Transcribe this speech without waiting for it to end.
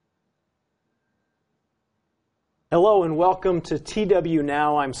Hello and welcome to TW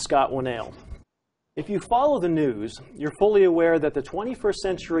Now. I'm Scott Winnail. If you follow the news, you're fully aware that the 21st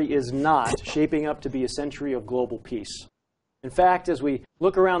century is not shaping up to be a century of global peace. In fact, as we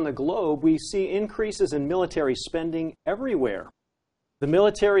look around the globe, we see increases in military spending everywhere. The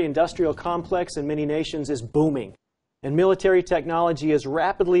military-industrial complex in many nations is booming, and military technology is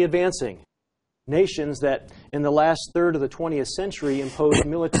rapidly advancing. Nations that in the last third of the 20th century imposed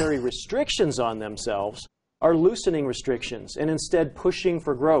military restrictions on themselves are loosening restrictions and instead pushing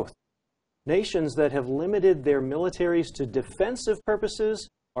for growth. Nations that have limited their militaries to defensive purposes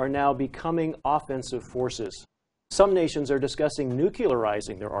are now becoming offensive forces. Some nations are discussing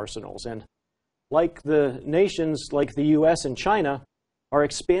nuclearizing their arsenals, and like the nations like the US and China, are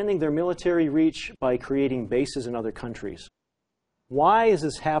expanding their military reach by creating bases in other countries. Why is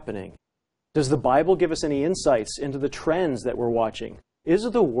this happening? Does the Bible give us any insights into the trends that we're watching? Is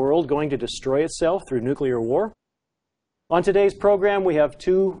the world going to destroy itself through nuclear war? On today's program, we have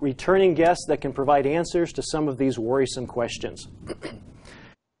two returning guests that can provide answers to some of these worrisome questions.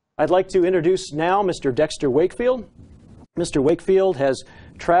 I'd like to introduce now Mr. Dexter Wakefield. Mr. Wakefield has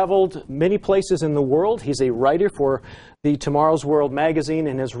traveled many places in the world. He's a writer for the Tomorrow's World magazine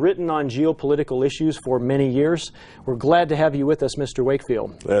and has written on geopolitical issues for many years. We're glad to have you with us, Mr.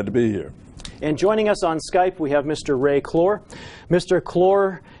 Wakefield. Glad to be here. And joining us on Skype, we have Mr. Ray Clore. Mr.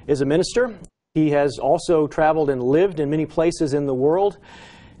 Clore is a minister. He has also traveled and lived in many places in the world.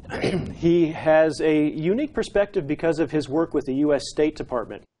 He has a unique perspective because of his work with the U.S. State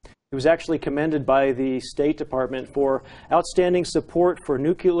Department. He was actually commended by the State Department for outstanding support for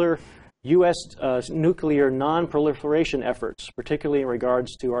U.S. nuclear non-proliferation efforts, particularly in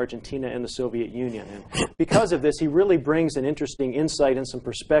regards to Argentina and the Soviet Union. And because of this, he really brings an interesting insight and some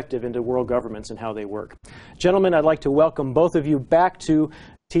perspective into world governments and how they work. Gentlemen, I'd like to welcome both of you back to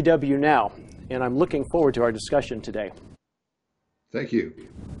TW Now, and I'm looking forward to our discussion today. Thank you.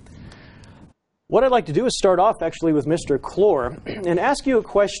 What I'd like to do is start off actually with Mr. Clore and ask you a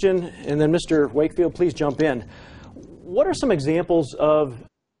question, and then Mr. Wakefield, please jump in. What are some examples of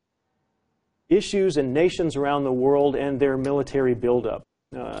issues in nations around the world and their military buildup?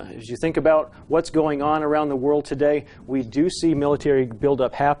 As you think about what's going on around the world today, we do see military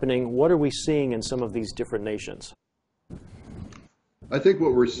buildup happening. What are we seeing in some of these different nations? I think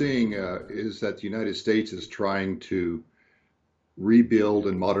what we're seeing is that the United States is trying to rebuild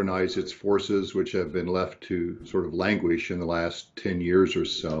and modernize its forces, which have been left to sort of languish in the last 10 years or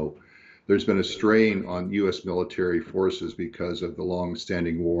so. There's been a strain on U.S. military forces because of the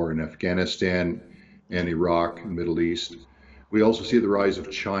long-standing war in Afghanistan and Iraq and Middle East. We also see the rise of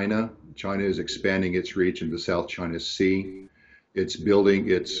China. China is expanding its reach into the South China Sea. It's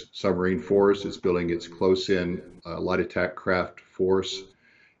building its submarine force. It's building its close-in light attack craft force.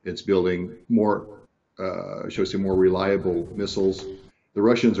 It's building more, more reliable missiles. The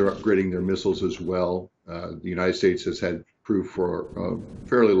Russians are upgrading their missiles as well. The United States has had proof for a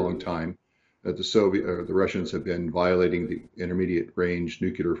fairly long time that the Russians have been violating the Intermediate Range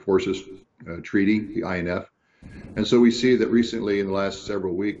Nuclear Forces Treaty, the INF. And so we see that recently in the last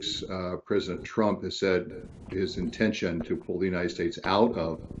several weeks, President Trump has said his intention to pull the United States out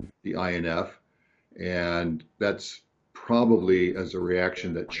of the INF. And that's probably as a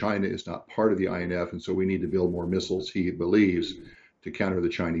reaction that China is not part of the INF. And so we need to build more missiles, he believes, to counter the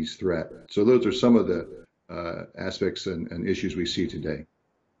Chinese threat. So those are some of the aspects and issues we see today.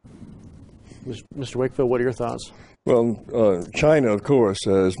 Mr. Wakefield, what are your thoughts? Well, China, of course,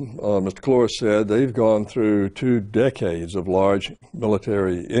 as Mr. Clore said, they've gone through 2 decades of large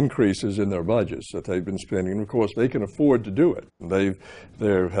military increases in their budgets that they've been spending. And of course, they can afford to do it.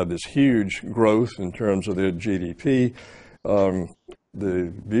 They've had this huge growth in terms of their GDP.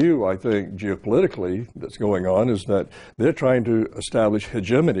 The view, I think, geopolitically that's going on is that they're trying to establish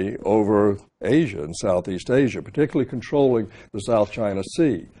hegemony over Asia and Southeast Asia, particularly controlling the South China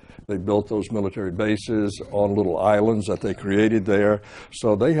Sea. They built those military bases on little islands that they created there.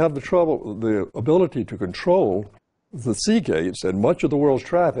 So they have the ability to control the sea gates, and much of the world's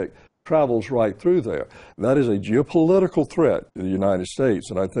traffic travels right through there. That is a geopolitical threat to the United States.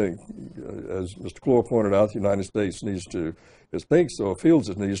 And I think, as Mr. Clore pointed out, the United States needs to, feels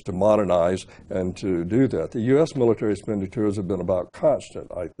it needs to modernize and to do that. The U.S. military expenditures have been about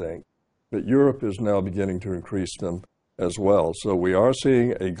constant, I think, but Europe is now beginning to increase them as well. So we are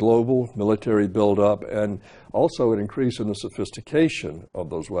seeing a global military buildup and also an increase in the sophistication of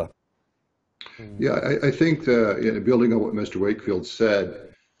those weapons. Yeah, I think building on what Mr. Wakefield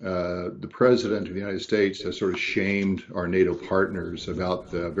said, the President of the United States has sort of shamed our NATO partners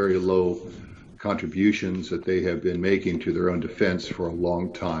about the very low contributions that they have been making to their own defense for a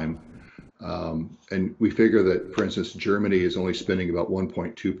long time. And we figure that, for instance, Germany is only spending about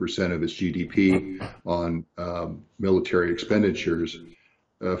 1.2% of its GDP on military expenditures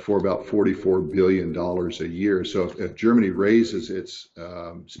for about $44 billion a year. So if Germany raises its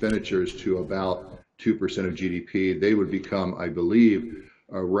expenditures to about 2% of GDP, they would become, I believe,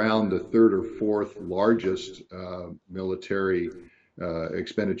 around the third or fourth largest military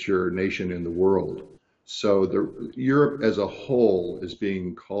expenditure nation in the world. So Europe as a whole is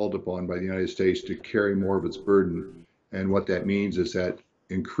being called upon by the United States to carry more of its burden. And what that means is that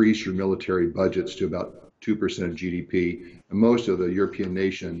increase your military budgets to about 2% of GDP. And most of the European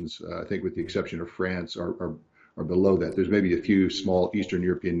nations, I think with the exception of France, are below that. There's maybe a few small Eastern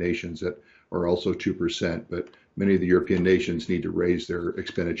European nations that are also 2%, but many of the European nations need to raise their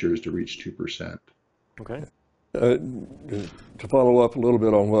expenditures to reach 2%. Okay. To follow up a little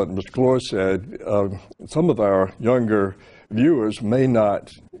bit on what Mr. Clore said, some of our younger viewers may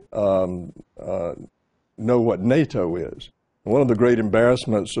not know what NATO is. One of the great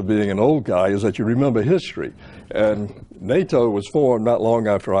embarrassments of being an old guy is that you remember history. And NATO was formed not long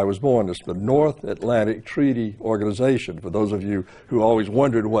after I was born. It's the North Atlantic Treaty Organization, for those of you who always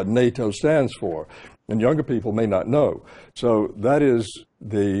wondered what NATO stands for. And younger people may not know. So that is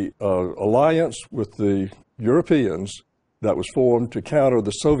the alliance with the Europeans that was formed to counter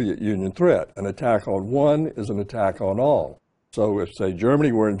the Soviet Union threat. An attack on one is an attack on all. So if, say,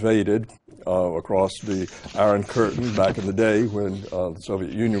 Germany were invaded across the Iron Curtain back in the day when the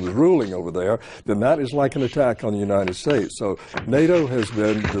Soviet Union was ruling over there, then that is like an attack on the United States. So NATO has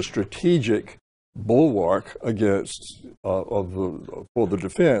been the strategic bulwark against for the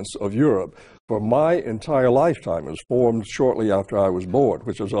defense of Europe for my entire lifetime. It was formed shortly after I was born,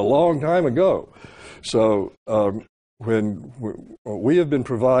 which was a long time ago. So when we have been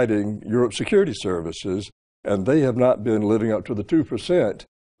providing Europe security services, and they have not been living up to the 2%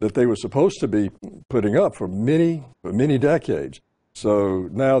 that they were supposed to be putting up for many decades. So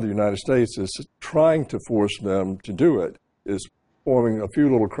now the United States is trying to force them to do it, is forming a few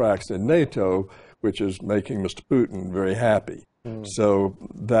little cracks in NATO, which is making Mr. Putin very happy. So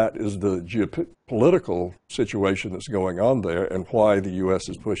that is the geopolitical situation that's going on there and why the U.S.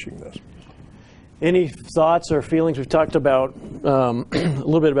 is pushing this. Any thoughts or feelings? We've talked about a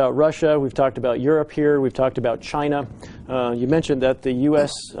little bit about Russia. We've talked about Europe here. We've talked about China. You mentioned that the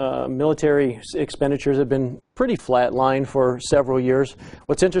U.S. Military expenditures have been pretty flat line for several years.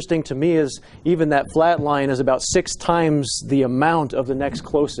 What's interesting to me is even that flat line is about 6 times the amount of the next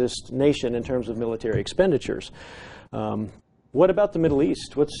closest nation in terms of military expenditures. What about the Middle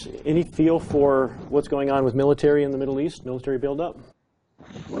East? What's any feel for what's going on with military in the Middle East, military buildup?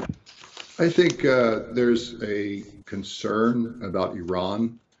 I think there's a concern about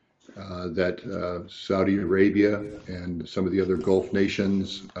Iran, that Saudi Arabia and some of the other Gulf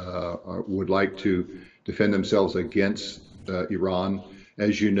nations would like to defend themselves against Iran.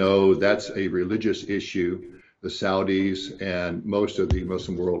 As you know, that's a religious issue. The Saudis and most of the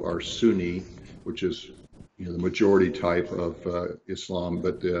Muslim world are Sunni, which is the majority type of Islam,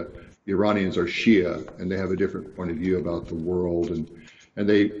 but the Iranians are Shia, and they have a different point of view about the world, and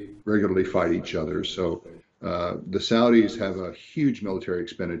they regularly fight each other. So the Saudis have a huge military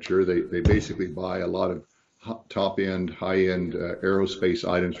expenditure. They basically buy a lot of top-end, high-end aerospace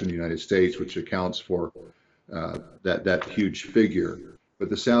items from the United States, which accounts for that huge figure. But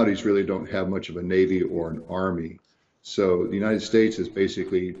the Saudis really don't have much of a navy or an army. So the United States has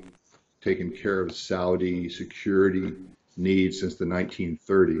basically taken care of Saudi security needs since the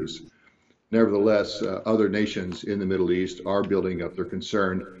 1930s. Nevertheless, other nations in the Middle East are building up. Their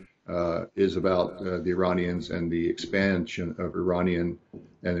concern is about the Iranians and the expansion of Iranian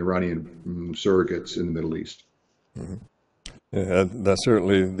surrogates in the Middle East. Mm-hmm. Yeah, that's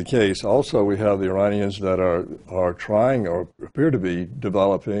certainly the case. Also, we have the Iranians that are trying or appear to be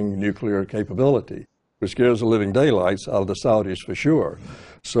developing nuclear capability, which scares the living daylights out of the Saudis for sure.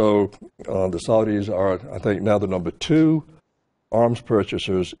 So the Saudis are, I think, now the number 2 arms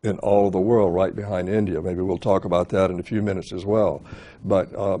purchasers in all of the world, right behind India. Maybe we'll talk about that in a few minutes as well.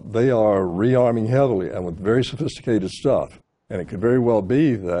 But they are rearming heavily and with very sophisticated stuff. And it could very well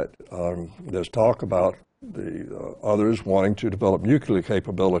be that there's talk about the others wanting to develop nuclear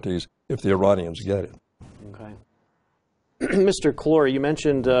capabilities if the Iranians get it. Okay. Mr. Clore, you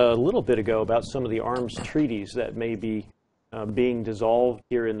mentioned a little bit ago about some of the arms treaties that may be being dissolved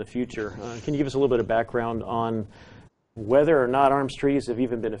here in the future. Can you give us a little bit of background on whether or not arms treaties have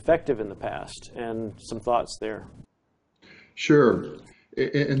even been effective in the past and some thoughts there? Sure.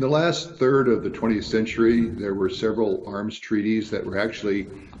 In the last third of the 20th century, there were several arms treaties that were actually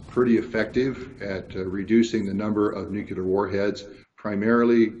pretty effective at reducing the number of nuclear warheads,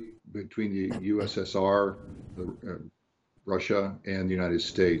 primarily between the USSR, Russia, and the United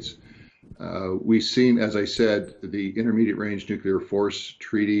States. We've seen, as I said, the Intermediate Range Nuclear Force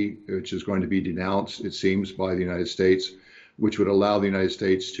Treaty, which is going to be denounced, it seems, by the United States, which would allow the United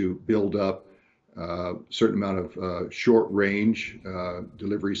States to build up a certain amount of short-range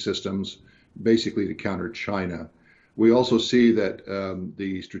delivery systems, basically to counter China. We also see that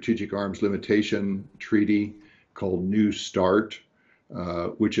the Strategic Arms Limitation Treaty, called New START,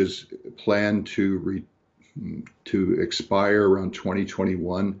 which is planned to expire around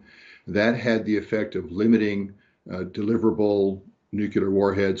 2021, that had the effect of limiting deliverable nuclear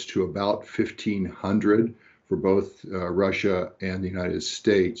warheads to about 1,500 for both Russia and the United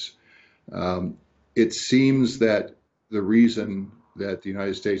States. It seems that the reason that the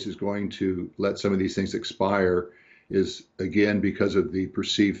United States is going to let some of these things expire is, again, because of the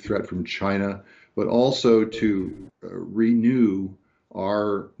perceived threat from China, but also to renew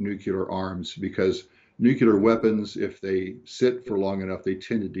our nuclear arms, because nuclear weapons, if they sit for long enough, they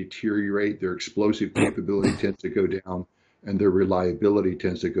tend to deteriorate. Their explosive capability tends to go down, and their reliability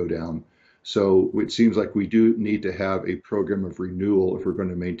tends to go down. So it seems like we do need to have a program of renewal if we're going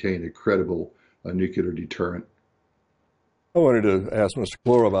to maintain a credible nuclear deterrent. I wanted to ask Mr.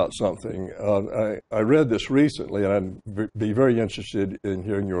 Klor about something. I read this recently, and I'd be very interested in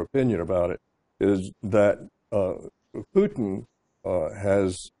hearing your opinion about it, is that Putin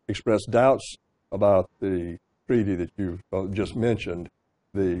has expressed doubts about the treaty that you just mentioned,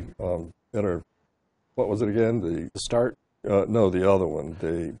 the what was it again? The START? No, the other one,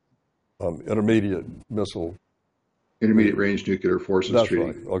 the Intermediate Range Nuclear Forces That's Treaty.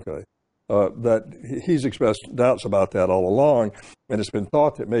 Right, okay. That he's expressed doubts about that all along, and it's been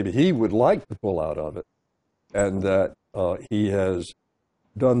thought that maybe he would like to pull out of it, and that he has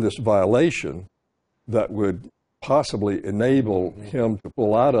done this violation that would possibly enable him to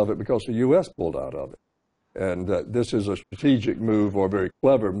pull out of it because the U.S. pulled out of it, and that this is a strategic move or a very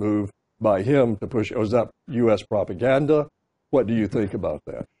clever move by him to push. Was that U.S. propaganda? What do you think about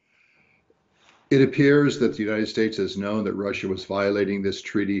that? It appears that the United States has known that Russia was violating this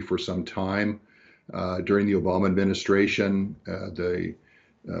treaty for some time. During the Obama administration, the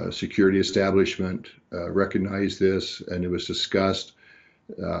security establishment recognized this, and it was discussed.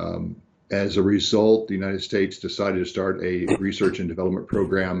 As a result, the United States decided to start a research and development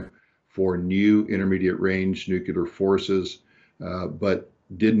program for new intermediate range nuclear forces, but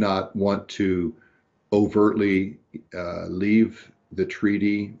did not want to overtly leave the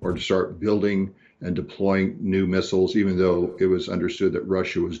treaty or to start building and deploying new missiles, even though it was understood that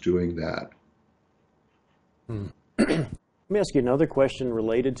Russia was doing that. Let me ask you another question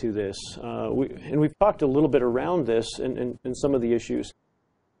related to this. We've talked a little bit around this and some of the issues.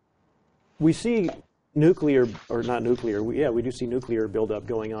 We see nuclear, or not nuclear, we do see nuclear buildup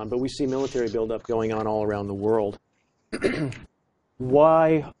going on, but we see military buildup going on all around the world.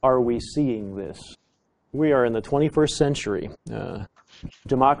 Why are we seeing this? We are in the 21st century.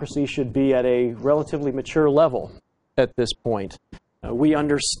 Democracy should be at a relatively mature level at this point. We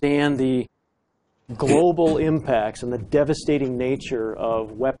understand the global impacts and the devastating nature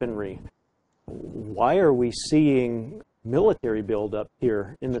of weaponry. Why are we seeing military buildup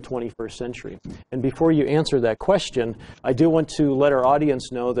here in the 21st century? And before you answer that question, I do want to let our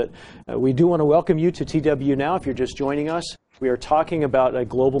audience know that we do want to welcome you to TW Now if you're just joining us. We are talking about a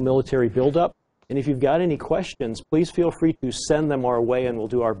global military buildup. And if you've got any questions, please feel free to send them our way, and we'll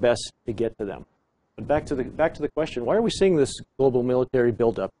do our best to get to them. But back to the question: why are we seeing this global military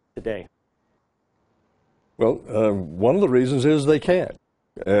buildup today? Well, one of the reasons is they can't.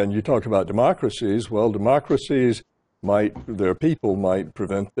 And you talk about democracies. Well, democracies their people might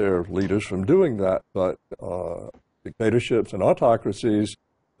prevent their leaders from doing that, but dictatorships and autocracies,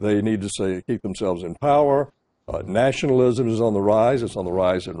 they need to keep themselves in power. Nationalism is on the rise. It's on the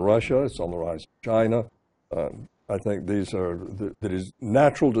rise in Russia. It's on the rise in China. I think that is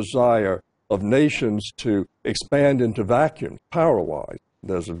natural desire of nations to expand into vacuums, power-wise.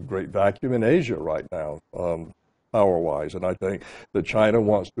 There's a great vacuum in Asia right now, power-wise, and I think that China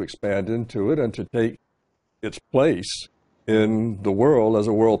wants to expand into it and to take its place in the world as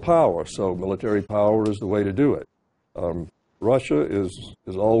a world power. So military power is the way to do it. Russia is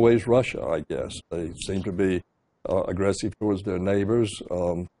always Russia, I guess. They seem to be aggressive towards their neighbors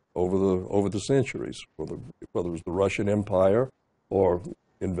over the centuries, whether it was the Russian Empire or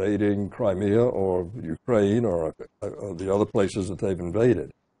invading Crimea or Ukraine or the other places that they've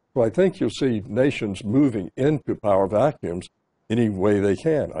invaded. So I think you'll see nations moving into power vacuums any way they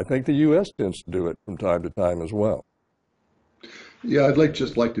can. I think the U.S. tends to do it from time to time as well. Yeah, I'd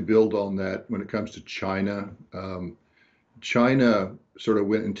just like to build on that when it comes to China. China sort of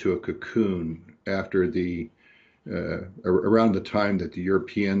went into a cocoon after around the time that the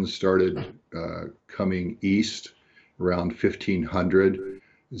Europeans started coming east, around 1500.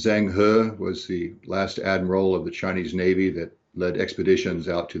 Zheng He was the last admiral of the Chinese Navy that led expeditions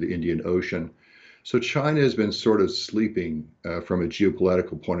out to the Indian Ocean. So China has been sort of sleeping from a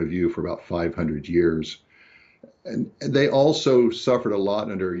geopolitical point of view for about 500 years. And they also suffered a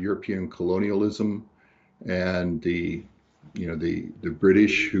lot under European colonialism and the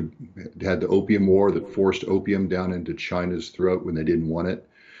British, who had the Opium War that forced opium down into China's throat when they didn't want it.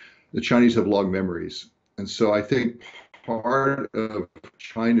 The Chinese have long memories. And so I think part of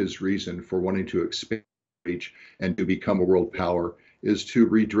China's reason for wanting to expand and to become a world power is to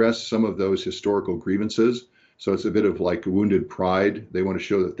redress some of those historical grievances. So it's a bit of like wounded pride. They want to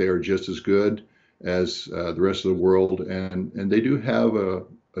show that they are just as good as the rest of the world. And they do have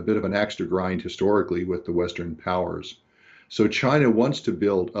a bit of an axe to grind historically with the Western powers. So China wants to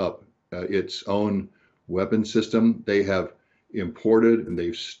build up its own weapon system. They have imported and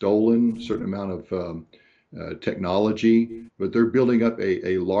they've stolen a certain amount of technology, but they're building up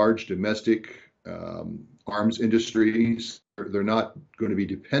a large domestic arms industries. They're not going to be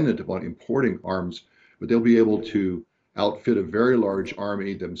dependent upon importing arms, but they'll be able to outfit a very large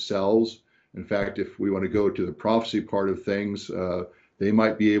army themselves. In fact, if we want to go to the prophecy part of things, they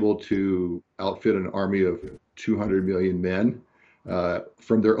might be able to outfit an army of 200 million men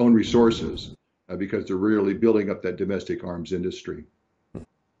from their own resources because they're really building up that domestic arms industry.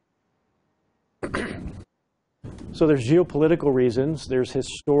 So there's geopolitical reasons, there's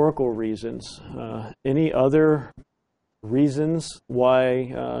historical reasons. Any other reasons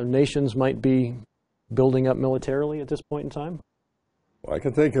why nations might be building up militarily at this point in time? I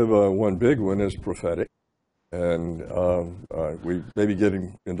can think of one big one is prophetic. And we may be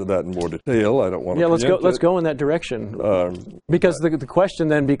getting into that in more detail. I don't want to. Yeah, let's go in that direction. Because the question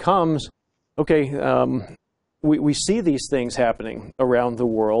then becomes, okay, we see these things happening around the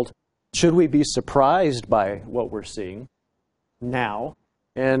world. Should we be surprised by what we're seeing now?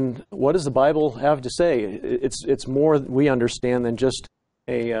 And what does the Bible have to say? It's more, we understand, than just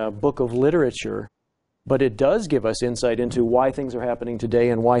a book of literature, but it does give us insight into why things are happening today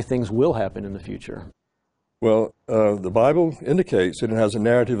and why things will happen in the future. Well, the Bible indicates that it has a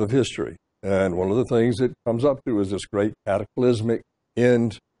narrative of history. And one of the things it comes up to is this great cataclysmic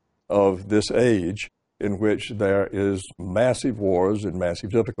end of this age in which there is massive wars and massive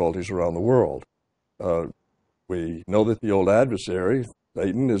difficulties around the world. We know that the old adversary,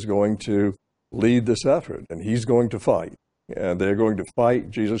 Satan, is going to lead this effort, and he's going to fight. And they're going to fight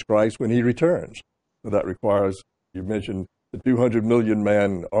Jesus Christ when he returns. So that requires, you mentioned the 200 million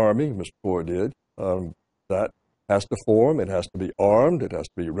man army, Mr. Poore did. That has to form, it has to be armed, it has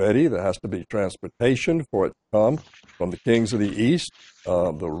to be ready, there has to be transportation for it to come from the kings of the East.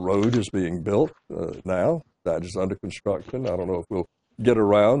 The road is being built now. That is under construction. I don't know if we'll get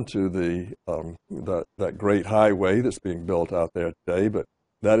around to that great highway that's being built out there today, but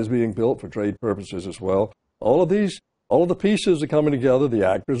that is being built for trade purposes as well. All of the pieces are coming together, the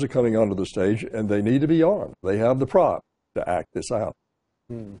actors are coming onto the stage, and they need to be armed. They have the prop to act this out.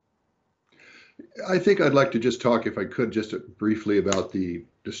 I think I'd like to just talk, if I could, just briefly about the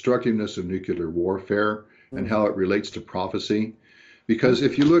destructiveness of nuclear warfare and how it relates to prophecy. Because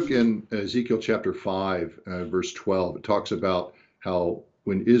if you look in Ezekiel chapter 5, verse 12, it talks about how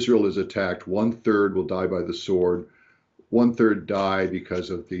when Israel is attacked, 1/3 will die by the sword, 1/3 die because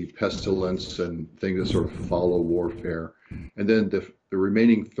of the pestilence and things that sort of follow warfare. And then the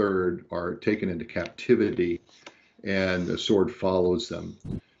remaining third are taken into captivity and the sword follows them.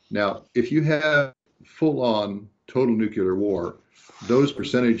 Now, if you have full-on total nuclear war, those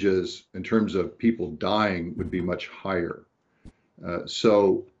percentages in terms of people dying would be much higher.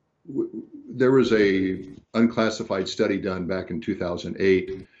 There was a unclassified study done back in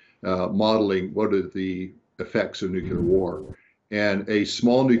 2008 modeling what are the effects of nuclear war. And a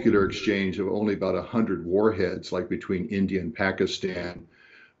small nuclear exchange of only about 100 warheads, like between India and Pakistan,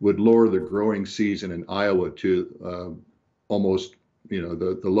 would lower the growing season in Iowa to almost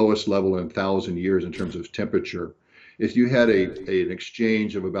the lowest level in 1,000 years in terms of temperature. If you had an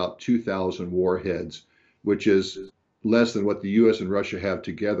exchange of about 2,000 warheads, which is less than what the US and Russia have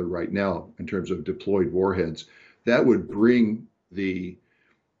together right now in terms of deployed warheads, that would bring the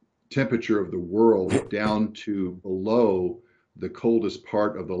temperature of the world down to below the coldest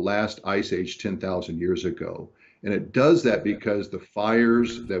part of the last ice age 10,000 years ago. And it does that because the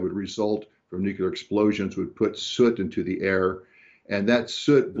fires that would result from nuclear explosions would put soot into the air, and that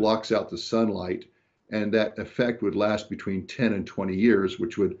soot blocks out the sunlight, and that effect would last between 10 and 20 years,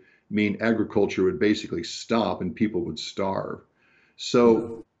 which would mean agriculture would basically stop and people would starve.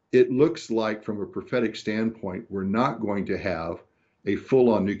 So it looks like, from a prophetic standpoint, we're not going to have a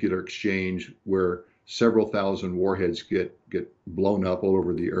full-on nuclear exchange where several thousand warheads get blown up all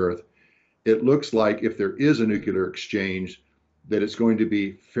over the earth. It looks like if there is a nuclear exchange, that it's going to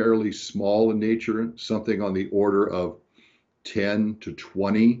be fairly small in nature, something on the order of 10 to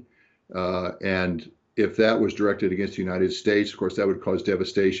 20. And if that was directed against the United States, of course, that would cause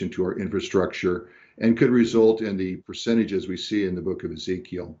devastation to our infrastructure and could result in the percentages we see in the book of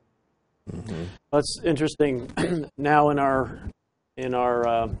Ezekiel. Mm-hmm. That's interesting. Now in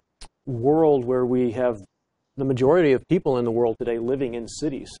our world, where we have the majority of people in the world today living in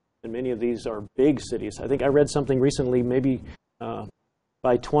cities, and many of these are big cities. I think I read something recently, maybe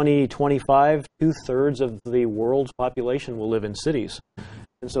by 2025, 2/3 of the world's population will live in cities.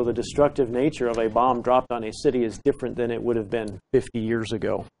 And so the destructive nature of a bomb dropped on a city is different than it would have been 50 years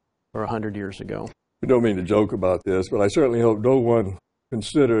ago or 100 years ago. We don't mean to joke about this, but I certainly hope no one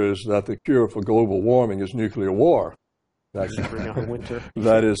considers that the cure for global warming is nuclear war.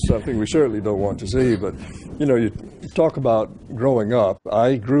 That is something we certainly don't want to see. But, you know, you talk about growing up.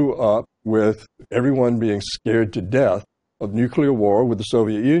 I grew up with everyone being scared to death of nuclear war with the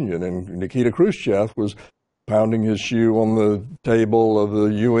Soviet Union. And Nikita Khrushchev was pounding his shoe on the table of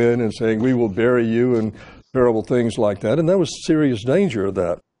the UN and saying, we will bury you, and terrible things like that. And that was serious danger of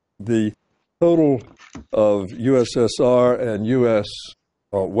that. The total of USSR and U.S.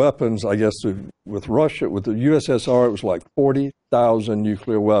 Weapons, I guess, with Russia, with the USSR, it was like 40,000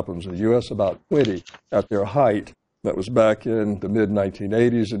 nuclear weapons. The U.S. about 20 at their height. That was back in the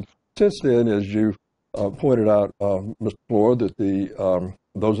mid-1980s. And since then, as you pointed out, Mr. Clore, that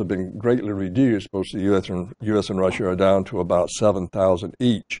those have been greatly reduced. Both the U.S. and Russia are down to about 7,000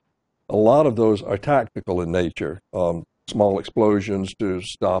 each. A lot of those are tactical in nature, small explosions to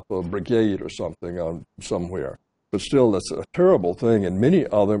stop a brigade or something somewhere. But still, that's a terrible thing, and many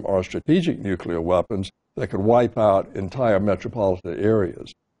of them are strategic nuclear weapons that could wipe out entire metropolitan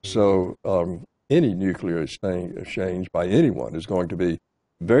areas. So any nuclear exchange by anyone is going to be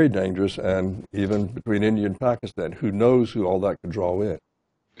very dangerous, and even between India and Pakistan, who knows who all that could draw in.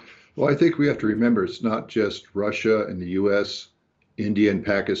 Well, I think we have to remember it's not just Russia and the U.S., India and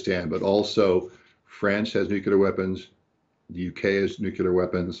Pakistan, but also France has nuclear weapons, the UK has nuclear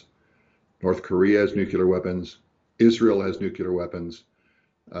weapons, North Korea has nuclear weapons, Israel has nuclear weapons.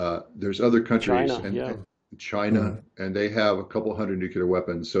 There's other countries, China, and they have a couple hundred nuclear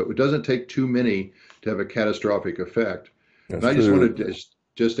weapons. So it doesn't take too many to have a catastrophic effect. That's and I just true. wanted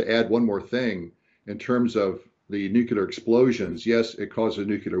to add one more thing in terms of the nuclear explosions. Yes, it causes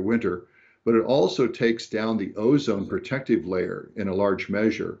nuclear winter, but it also takes down the ozone protective layer in a large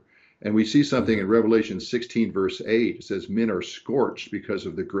measure. And we see something in Revelation 16, verse 8. It says, men are scorched because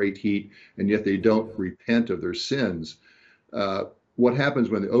of the great heat, and yet they don't repent of their sins. What happens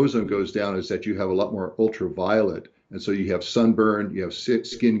when the ozone goes down is that you have a lot more ultraviolet. And so you have sunburn, you have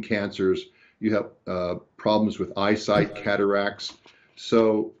skin cancers, you have problems with eyesight, cataracts.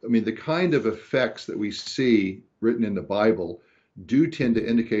 So, I mean, the kind of effects that we see written in the Bible do tend to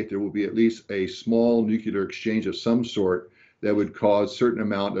indicate there will be at least a small nuclear exchange of some sort that would cause a certain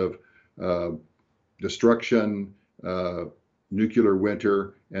amount of destruction, nuclear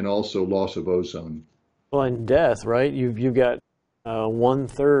winter, and also loss of ozone. Well, and death, right? You've got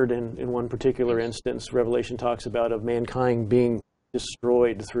 1/3 in one particular instance, Revelation talks about, of mankind being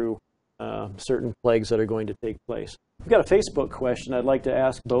destroyed through certain plagues that are going to take place. We've got a Facebook question I'd like to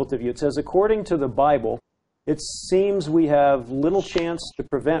ask both of you. It says, according to the Bible, it seems we have little chance to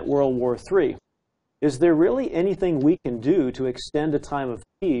prevent World War III. Is there really anything we can do to extend a time of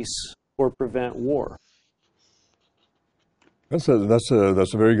peace or prevent war? That's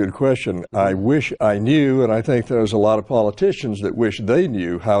a very good question. I wish I knew, and I think there's a lot of politicians that wish they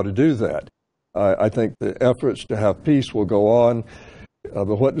knew how to do that. I think the efforts to have peace will go on, but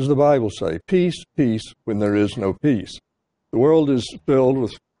what does the Bible say? Peace, peace, when there is no peace. The world is filled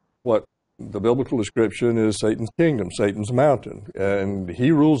with what the biblical description is Satan's kingdom, Satan's mountain, and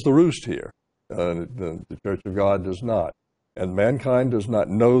he rules the roost here. The Church of God does not. And mankind does not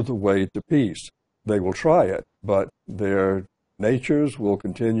know the way to peace. They will try it, but their natures will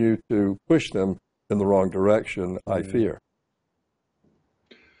continue to push them in the wrong direction, I fear.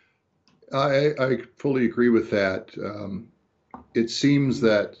 I fully agree with that. It seems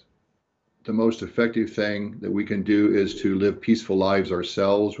that the most effective thing that we can do is to live peaceful lives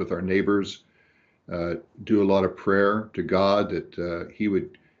ourselves with our neighbors, do a lot of prayer to God that He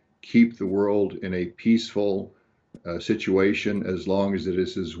would keep the world in a peaceful situation as long as it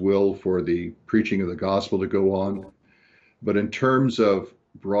is His will for the preaching of the gospel to go on. But in terms of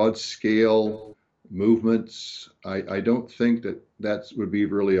broad scale movements, I don't think that that would be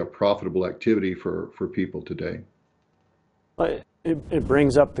really a profitable activity for people today. But it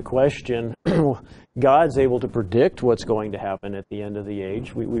brings up the question, God's able to predict what's going to happen at the end of the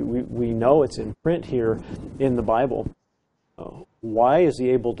age. We know it's in print here in the Bible. Why is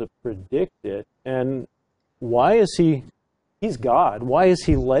he able to predict it? And why is he's God, why is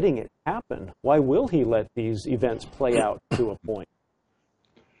he letting it happen? Why will he let these events play out to a point?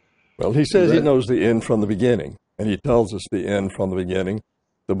 Well, he says he knows the end from the beginning, and he tells us the end from the beginning.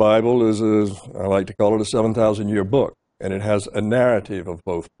 The Bible is, I like to call it, a 7,000-year book, and it has a narrative of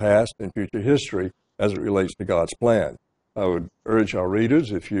both past and future history as it relates to God's plan. I would urge our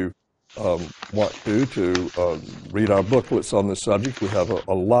readers, if you want to read our booklets on this subject. We have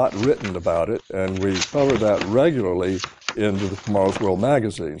a lot written about it, and we cover that regularly in the Tomorrow's World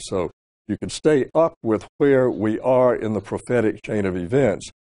magazine. So you can stay up with where we are in the prophetic chain of events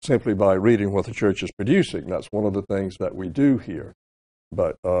simply by reading what the church is producing. That's one of the things that we do here.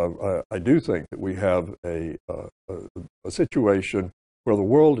 But I do think that we have a situation where the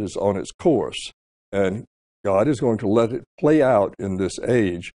world is on its course, and God is going to let it play out in this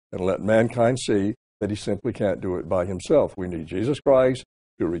age and let mankind see that he simply can't do it by himself. We need Jesus Christ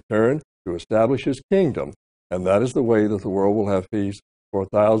to return to establish his kingdom, and that is the way that the world will have peace for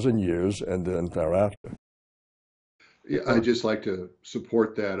 1,000 years and then thereafter. Yeah, I'd just like to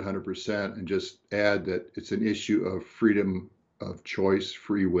support that 100% and just add that it's an issue of freedom of choice,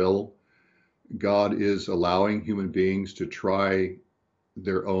 free will. God is allowing human beings to try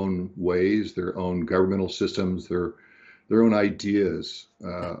their own ways, their own governmental systems, their own ideas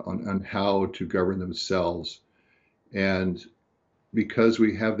on how to govern themselves. And because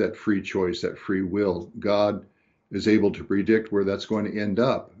we have that free choice, that free will, God is able to predict where that's going to end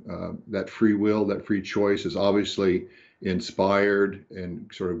up. That free will, that free choice is obviously inspired and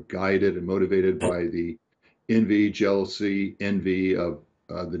sort of guided and motivated by the envy, jealousy, envy of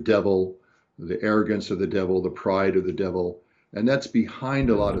the devil, the arrogance of the devil, the pride of the devil. And that's behind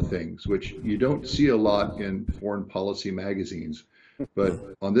a lot of things, which you don't see a lot in foreign policy magazines.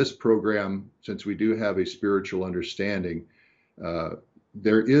 But on this program, since we do have a spiritual understanding,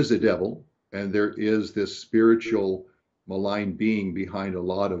 there is a devil, and there is this spiritual malign being behind a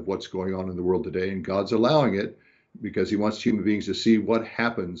lot of what's going on in the world today. And God's allowing it because he wants human beings to see what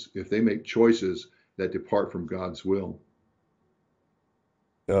happens if they make choices that depart from God's will.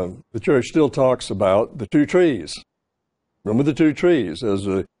 The church still talks about the two trees. Remember the two trees? There's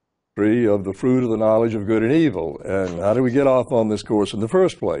a tree of the fruit of the knowledge of good and evil. And how did we get off on this course in the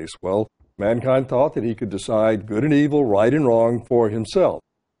first place? Well, mankind thought that he could decide good and evil, right and wrong for himself,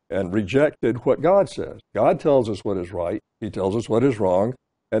 and rejected what God says. God tells us what is right, he tells us what is wrong,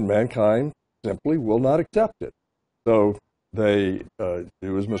 and mankind simply will not accept it. So they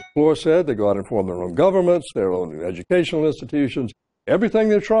do as Mr. Clore said, they go out and form their own governments, their own educational institutions, everything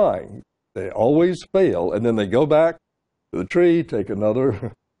they're trying. They always fail, and then they go back to the tree, take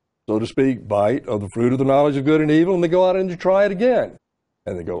another, so to speak, bite of the fruit of the knowledge of good and evil, and they go out and try it again.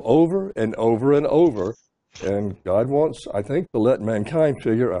 And they go over and over and over. And God wants, I think, to let mankind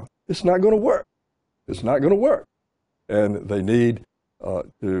figure out, it's not going to work. It's not going to work. And they need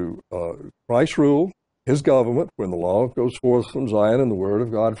Christ rule, his government, when the law goes forth from Zion and the word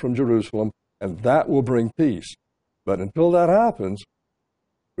of God from Jerusalem, and that will bring peace. But until that happens,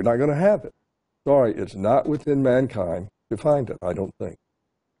 we're not going to have it. Sorry, it's not within mankind to find it, I don't think.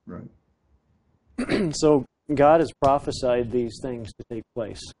 Right. So God has prophesied these things to take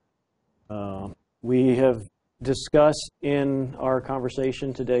place. We have discussed in our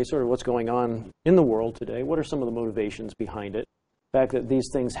conversation today sort of what's going on in the world today. What are some of the motivations behind it? The fact that these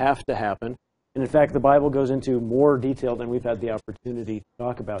things have to happen. And in fact, the Bible goes into more detail than we've had the opportunity to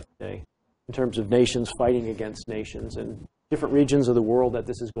talk about today in terms of nations fighting against nations and different regions of the world that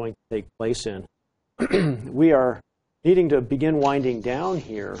this is going to take place in. We are needing to begin winding down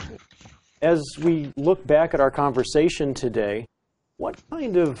here. As we look back at our conversation today, what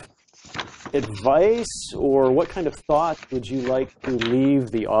kind of advice or what kind of thought would you like to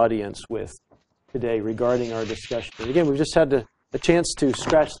leave the audience with today regarding our discussion? And again, we've just had a chance to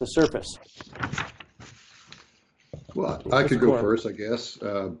scratch the surface. Well, I could go first, I guess.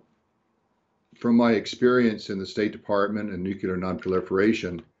 From my experience in the State Department and nuclear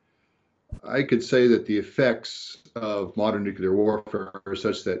nonproliferation, I could say that the effects of modern nuclear warfare are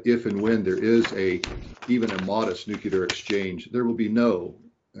such that if and when there is even a modest nuclear exchange, there will be no,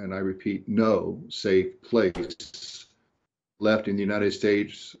 and I repeat, no safe place left in the United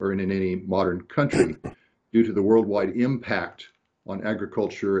States or in any modern country due to the worldwide impact on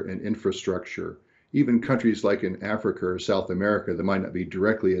agriculture and infrastructure even countries like in Africa or South America that might not be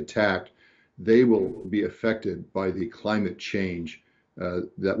directly attacked, they will be affected by the climate change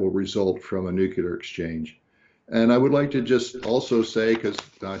that will result from a nuclear exchange. And I would like to just also say, because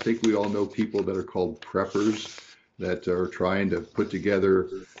I think we all know people that are called preppers that are trying to put together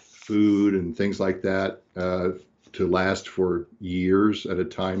food and things like that to last for years at a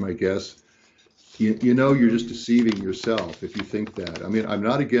time, I guess. You know, you're just deceiving yourself if you think that. I mean, I'm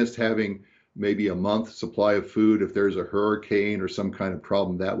not against having maybe a month supply of food if there's a hurricane or some kind of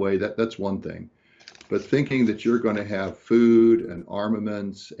problem that way. That's one thing. But thinking that you're going to have food and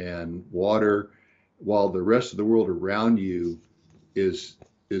armaments and water while the rest of the world around you is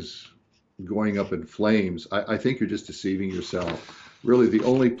going up in flames, I think you're just deceiving yourself. Really, the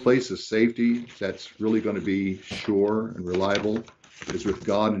only place of safety that's really going to be sure and reliable is with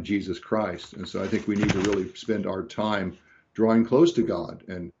God and Jesus Christ. And so I think we need to really spend our time drawing close to God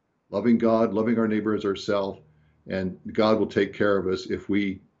and loving our neighbor as ourselves, and God will take care of us if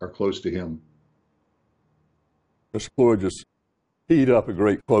we are close to him. Mr. Floyd just teed up a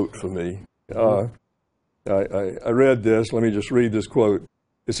great quote for me. I read this. Let me just read this quote.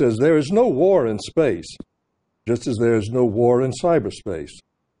 It says, "There is no war in space, just as there is no war in cyberspace.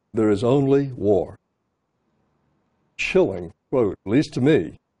 There is only war." Chilling quote, at least to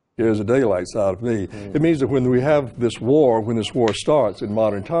me. Scares the daylights out of me. It means that when we have this war, when this war starts in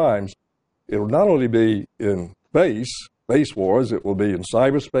modern times, it will not only be in space wars, it will be in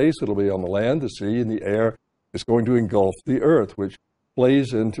cyberspace, it'll be on the land, the sea, and the air. It's going to engulf the earth, which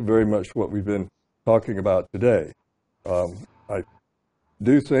plays into very much what we've been talking about today. I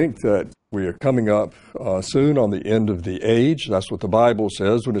do think that we are coming up soon on the end of the age. That's what the Bible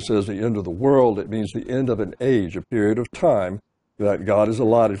says. When it says the end of the world, it means the end of an age, a period of time that God has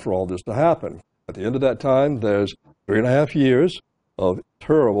allotted for all this to happen. At the end of that time, there's 3.5 years of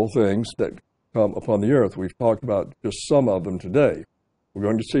terrible things that come upon the earth. We've talked about just some of them today. We're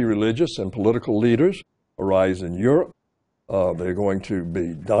going to see religious and political leaders arise in Europe. They're going to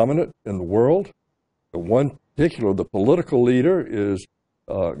be dominant in the world. One particular, the political leader, is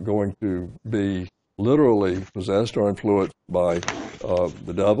going to be literally possessed or influenced by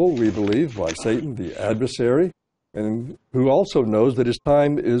the devil, we believe, by Satan, the adversary, and who also knows that his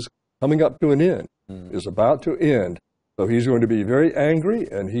time is coming up to an end, is about to end. So he's going to be very angry,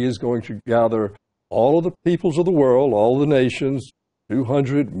 and he is going to gather all of the peoples of the world, all the nations,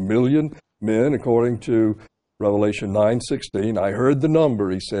 200 million men, according to Revelation 9:16. I heard the number,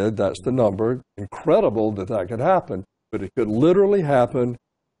 he said, that's the number. Incredible that that could happen, but it could literally happen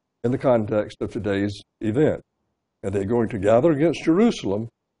in the context of today's event. And they're going to gather against Jerusalem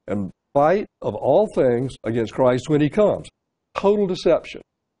and fight, of all things, against Christ when he comes. Total deception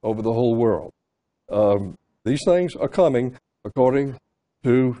over the whole world. These things are coming according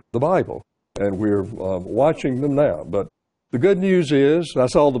to the Bible, and we're watching them now. But the good news is,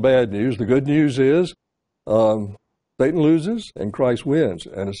 that's all the bad news. The good news is Satan loses and Christ wins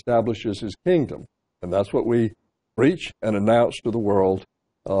and establishes his kingdom. And that's what we preach and announce to the world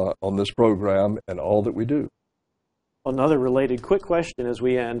on this program and all that we do. Another related quick question as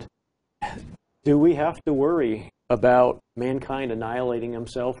we end. Do we have to worry about mankind annihilating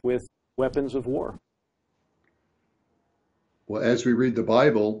himself with weapons of war? Well, as we read the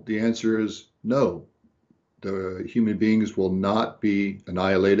Bible, the answer is no. The human beings will not be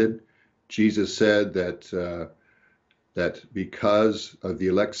annihilated. Jesus said that because of the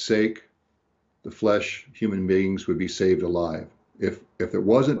elect's sake, the flesh, human beings would be saved alive. If it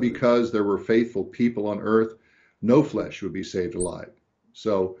wasn't because there were faithful people on earth, no flesh would be saved alive.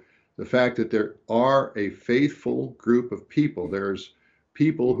 So the fact that there are a faithful group of people, there's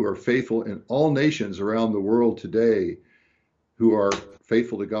people who are faithful in all nations around the world today who are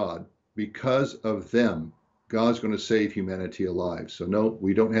faithful to God. Because of them, God's going to save humanity alive. So no,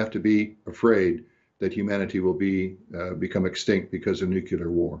 we don't have to be afraid that humanity will become extinct because of nuclear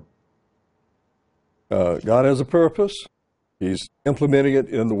war. God has a purpose. He's implementing it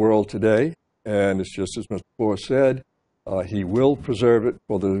in the world today. And it's just as Mr. Flores said, he will preserve it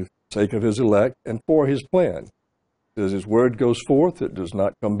for the sake of his elect and for his plan. As his word goes forth, it does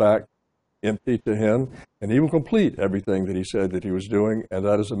not come back empty to him, and he will complete everything that he said that he was doing, and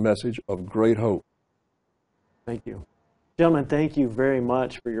that is a message of great hope. Thank you. Gentlemen, thank you very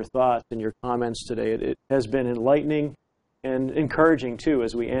much for your thoughts and your comments today. It has been enlightening and encouraging, too,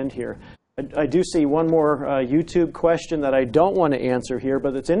 as we end here. I do see one more YouTube question that I don't want to answer here,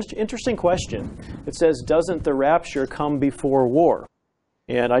 but it's an interesting question. It says, doesn't the rapture come before war?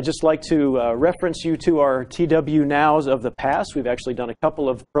 And I'd just like to reference you to our TW Nows of the past. We've actually done a couple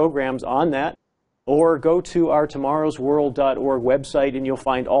of programs on that. Or go to our tomorrowsworld.org website, and you'll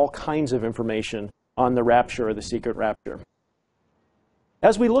find all kinds of information on the rapture or the secret rapture.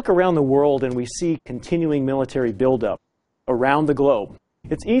 As we look around the world and we see continuing military buildup around the globe,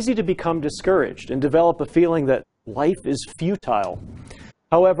 it's easy to become discouraged and develop a feeling that life is futile.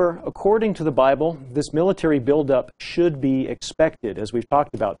 However, according to the Bible, this military buildup should be expected, as we've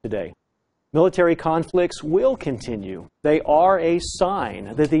talked about today. Military conflicts will continue. They are a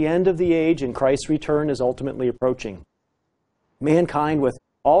sign that the end of the age and Christ's return is ultimately approaching. Mankind, with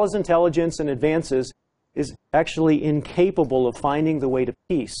all his intelligence and advances, is actually incapable of finding the way to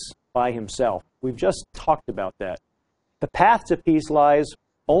peace by himself. We've just talked about that. The path to peace lies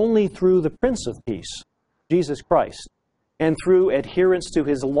only through the Prince of Peace, Jesus Christ, and through adherence to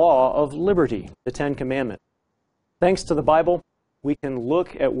his law of liberty, the Ten Commandments. Thanks to the Bible, we can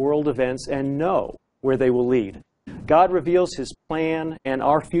look at world events and know where they will lead. God reveals his plan and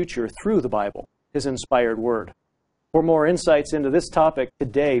our future through the Bible, his inspired word. For more insights into this topic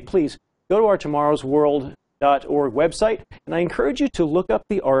today, please go to our tomorrowsworld.org website, and I encourage you to look up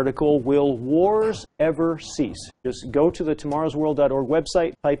the article, Will Wars Ever Cease? Just go to the tomorrowsworld.org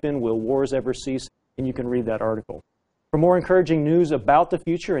website, type in Will Wars Ever Cease, and you can read that article. For more encouraging news about the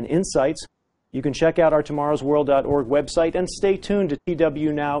future and insights, you can check out our tomorrowsworld.org website and stay tuned to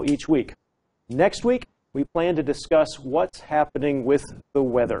TW Now each week. Next week, we plan to discuss what's happening with the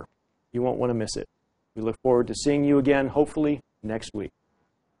weather. You won't want to miss it. We look forward to seeing you again, hopefully, next week.